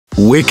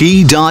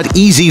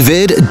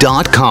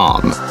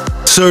wiki.ezvid.com.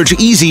 Search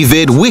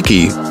Ezvid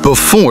Wiki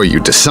before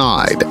you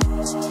decide.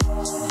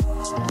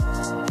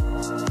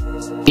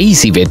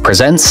 Ezvid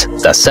presents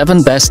the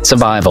 7 best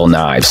survival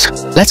knives.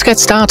 Let's get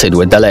started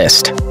with the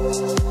list.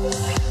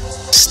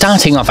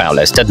 Starting off our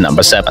list at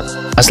number 7.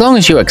 As long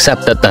as you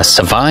accept that the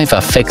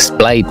Survivor fixed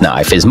blade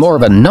knife is more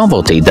of a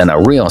novelty than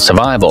a real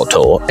survival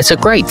tool, it's a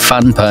great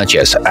fun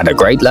purchase at a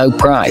great low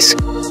price.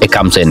 It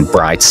comes in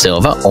bright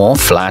silver or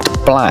flat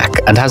black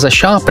and has a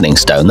sharpening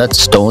stone that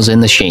stores in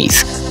the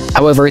sheath.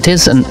 However, it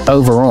is an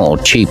overall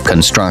cheap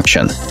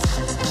construction.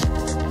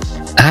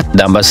 At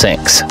number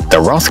 6, the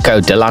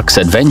Rothco Deluxe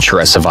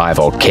Adventurer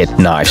Survival Kit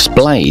knife's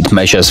blade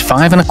measures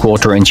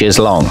 5¼ inches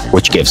long,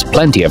 which gives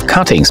plenty of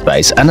cutting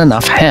space and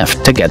enough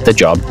heft to get the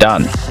job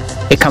done.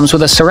 It comes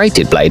with a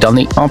serrated blade on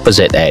the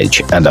opposite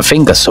edge and a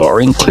finger saw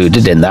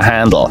included in the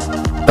handle,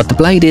 but the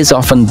blade is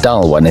often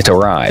dull when it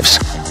arrives.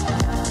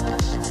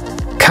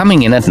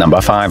 Coming in at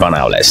number 5 on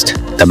our list,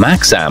 the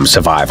Maxam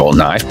Survival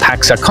Knife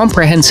packs a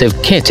comprehensive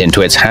kit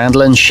into its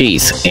handle and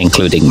sheath,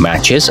 including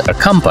matches, a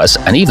compass,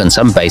 and even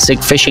some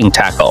basic fishing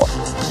tackle.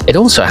 It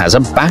also has a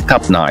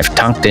backup knife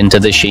tucked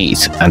into the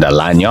sheath and a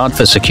lanyard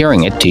for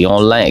securing it to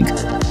your leg.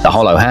 The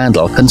hollow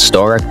handle can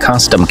store a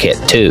custom kit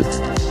too.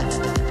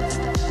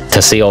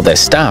 To see all this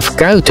stuff,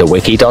 go to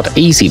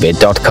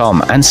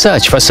wiki.ezvid.com and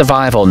search for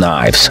survival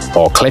knives,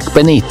 or click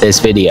beneath this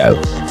video.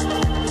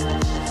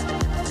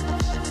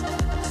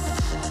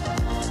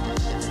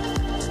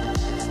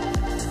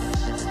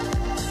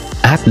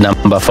 At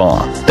number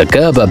 4, the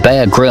Gerber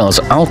Bear Grylls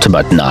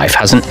Ultimate Knife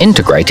has an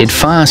integrated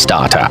fire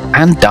starter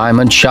and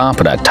diamond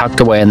sharpener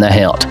tucked away in the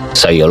hilt,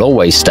 so you'll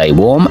always stay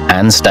warm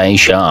and stay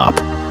sharp.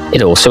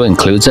 It also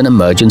includes an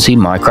emergency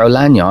micro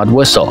lanyard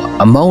whistle,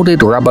 a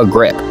molded rubber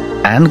grip,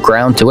 and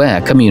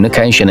ground-to-air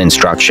communication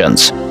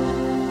instructions.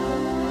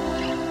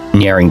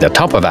 Nearing the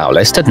top of our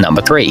list at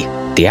number 3,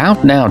 the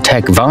Outnow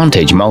Tech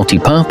Vantage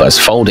multi-purpose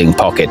folding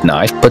pocket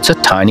knife puts a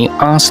tiny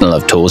arsenal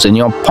of tools in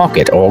your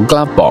pocket or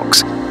glove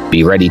box.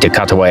 Be ready to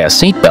cut away a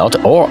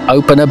seatbelt or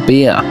open a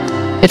beer.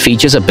 It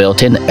features a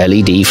built-in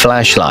LED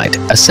flashlight,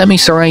 a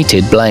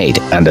semi-serrated blade,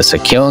 and a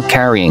secure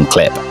carrying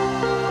clip.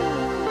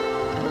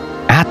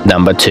 At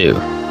number 2,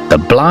 the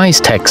Blaze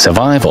Tech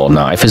Survival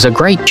Knife is a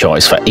great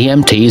choice for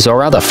EMTs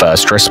or other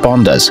first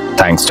responders,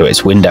 thanks to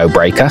its window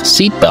breaker,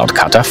 seatbelt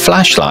cutter,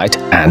 flashlight,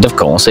 and of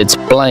course its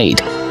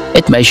blade.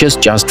 It measures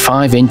just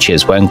 5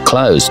 inches when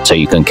closed, so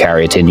you can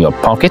carry it in your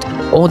pocket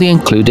or the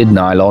included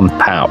nylon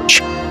pouch.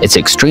 It's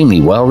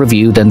extremely well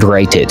reviewed and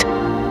rated.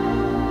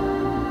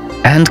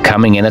 And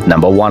coming in at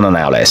number 1 on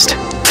our list.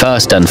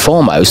 First and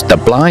foremost, the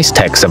Blaze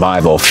Tech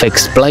Survival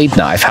Fixed Blade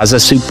Knife has a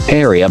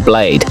superior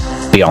blade.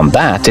 Beyond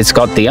that, it's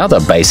got the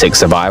other basic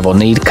survival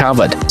need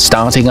covered,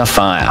 starting a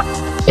fire.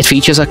 It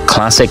features a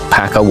classic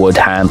Packer wood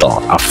handle,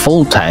 a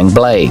full tang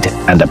blade,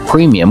 and a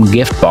premium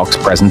gift box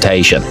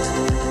presentation.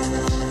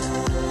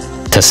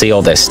 To see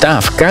all this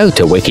stuff, go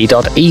to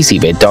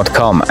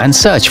wiki.ezvid.com and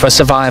search for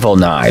survival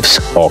knives,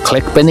 or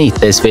click beneath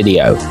this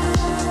video.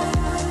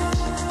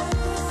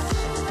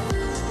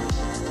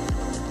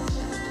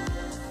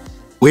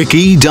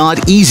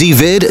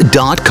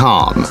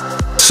 wiki.ezvid.com.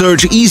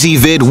 Search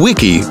Ezvid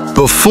Wiki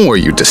before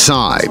you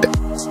decide.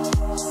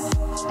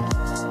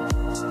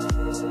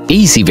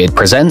 Ezvid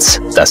presents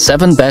the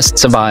 7 best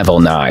survival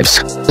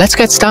knives. Let's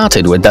get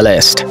started with the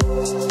list.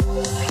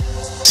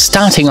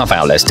 Starting off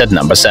our list at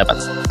number 7.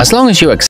 As long as you accept